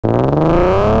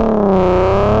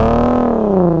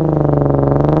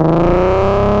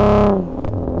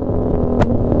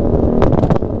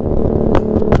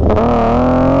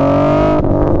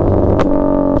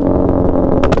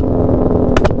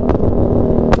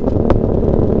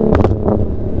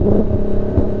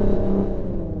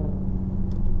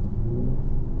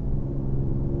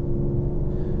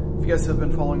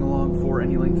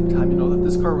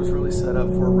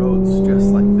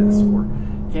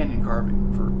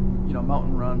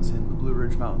mountain runs in the Blue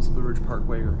Ridge Mountains, Blue Ridge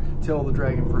Parkway, or Tail of the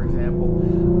Dragon, for example.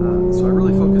 So I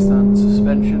really focused on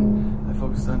suspension. I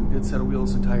focused on a good set of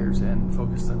wheels and tires, and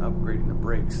focused on upgrading the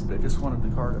brakes. I just wanted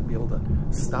the car to be able to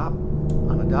stop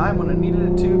on a dime when I needed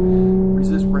it to,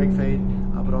 resist brake fade,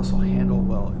 but also handle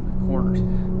well in the corners.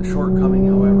 The shortcoming,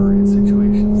 however, in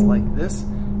situations like this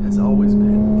has always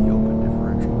been the open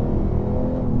differential.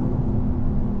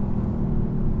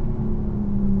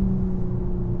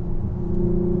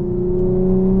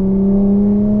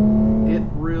 It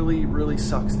really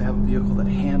sucks to have a vehicle that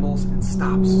handles and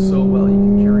stops so well. You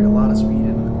can carry a lot of speed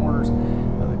into the corners.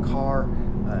 The car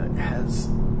has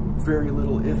very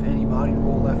little, if any, body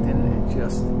roll left in it. It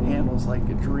just handles like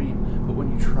a dream. But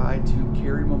when you try to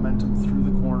carry momentum through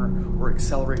the corner or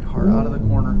accelerate hard out of the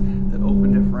corner, that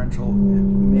open differential, it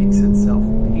makes itself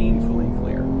painfully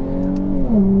clear.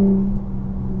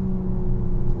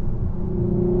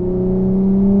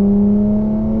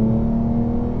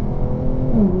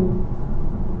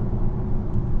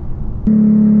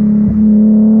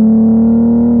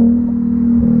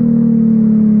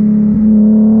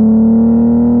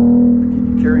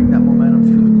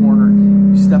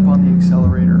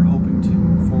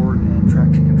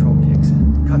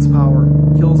 Power,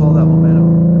 kills all that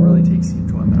momentum, and really takes the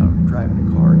enjoyment out of driving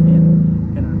a car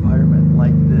in an environment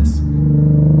like this.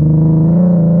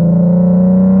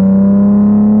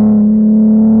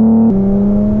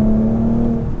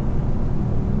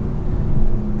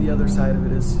 The other side of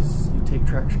it is you take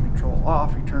traction control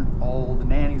off, you turn all the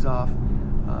nannies off,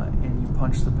 and you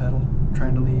punch the pedal,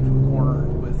 trying to leave a corner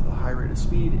with a high rate of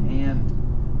speed,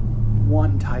 and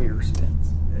one tire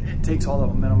spins. It takes all that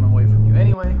momentum away from you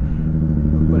anyway,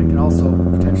 but it can also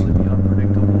potentially be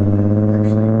unpredictable and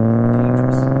actually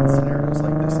dangerous in scenarios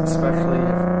like this, especially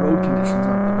if road conditions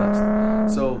aren't the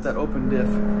best. So that open diff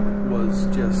was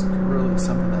just really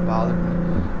something that bothered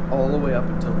me all the way up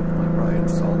until the point where I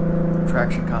installed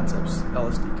Traction Concepts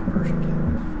LSD conversion kit.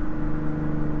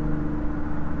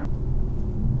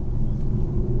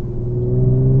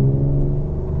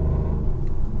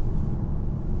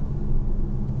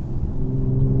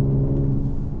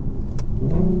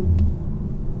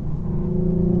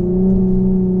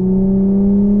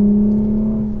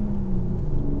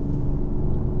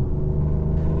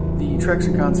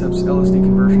 Traction Concepts LSD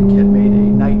conversion kit made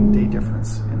a night and day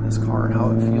difference in this car and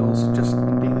how it feels just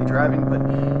in daily driving, but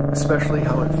especially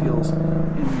how it feels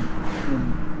in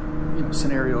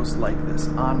scenarios like this,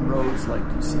 on roads like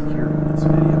you see here in this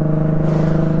video.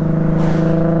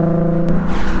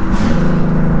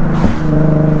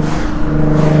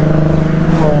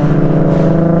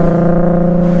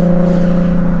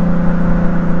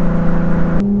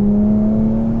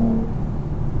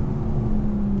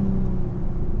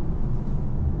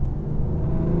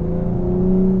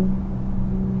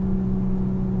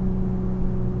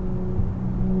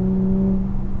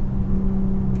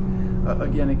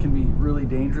 Again, it can be really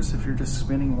dangerous if you're just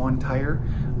spinning one tire.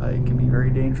 It can be very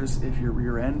dangerous if your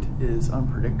rear end is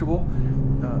unpredictable.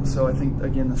 So I think,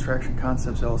 again, this Traction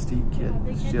Concepts LSD kit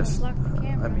is just, I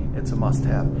mean, it's a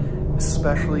must-have,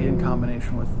 especially in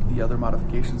combination with the other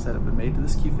modifications that have been made to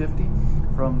this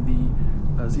Q50, from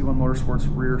the Z1 Motorsports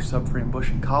rear subframe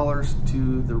bushing collars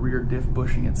to the rear diff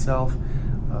bushing itself,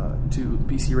 to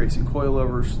the PC Racing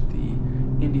coilovers, the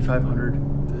Indy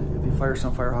 500, the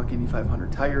Firestone Firehawk Indy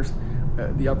 500 tires,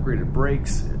 the upgraded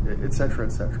brakes, etc.,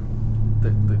 etc.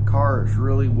 The car is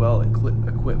really well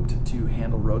equipped to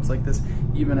handle roads like this.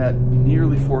 Even at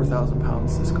nearly 4,000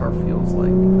 pounds, this car feels like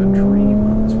a dream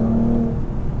on this road.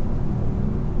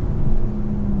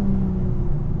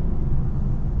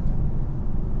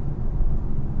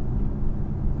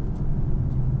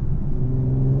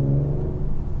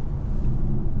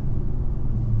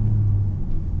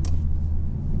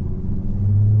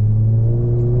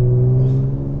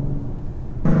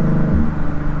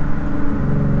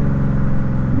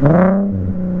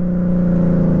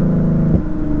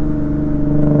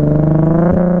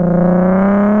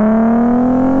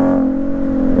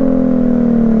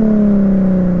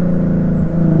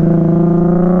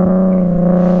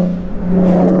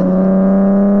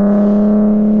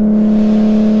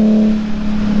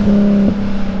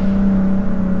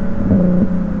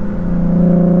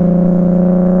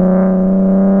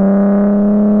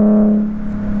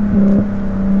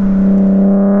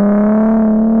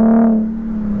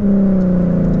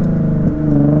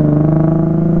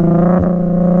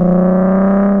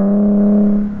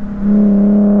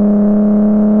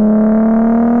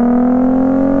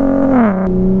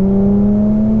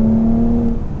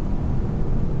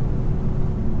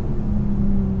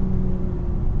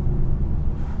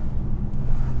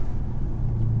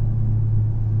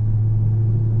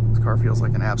 The car feels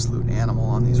like an absolute animal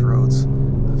on these roads.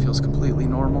 It feels completely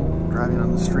normal driving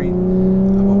on the street.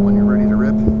 But when you're ready to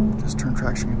rip, just turn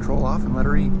traction control off and let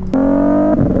her eat.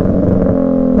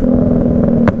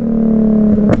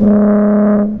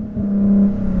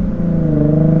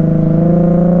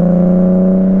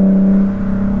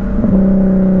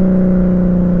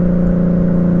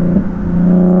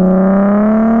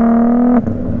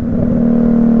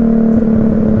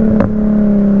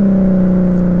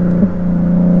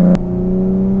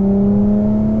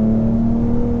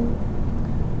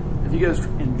 If you guys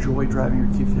enjoy driving your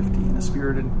Q50 in a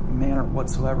spirited manner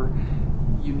whatsoever,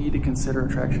 you need to consider a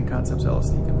Traction Concepts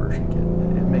LSD conversion kit.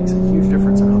 It makes a huge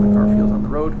difference in how the car feels on the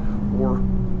road or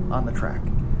on the track.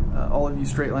 All of you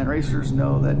straight line racers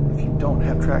know that if you don't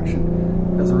have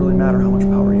traction, it doesn't really matter how much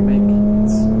power you make,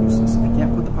 it's useless. If you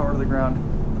can't put the power to the ground,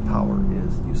 the power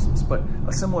is useless. But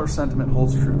a similar sentiment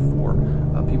holds true for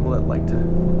people that like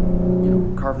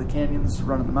to, carve the canyons,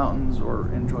 run in the mountains,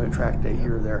 or enjoy a track day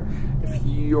here or there.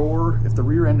 If the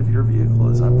rear end of your vehicle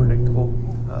is unpredictable,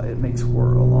 it makes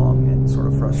for a long and sort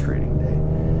of frustrating day.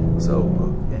 So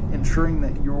ensuring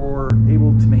that you're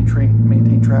able to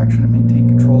maintain traction and maintain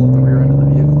control of the rear end of the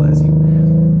vehicle as you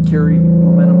carry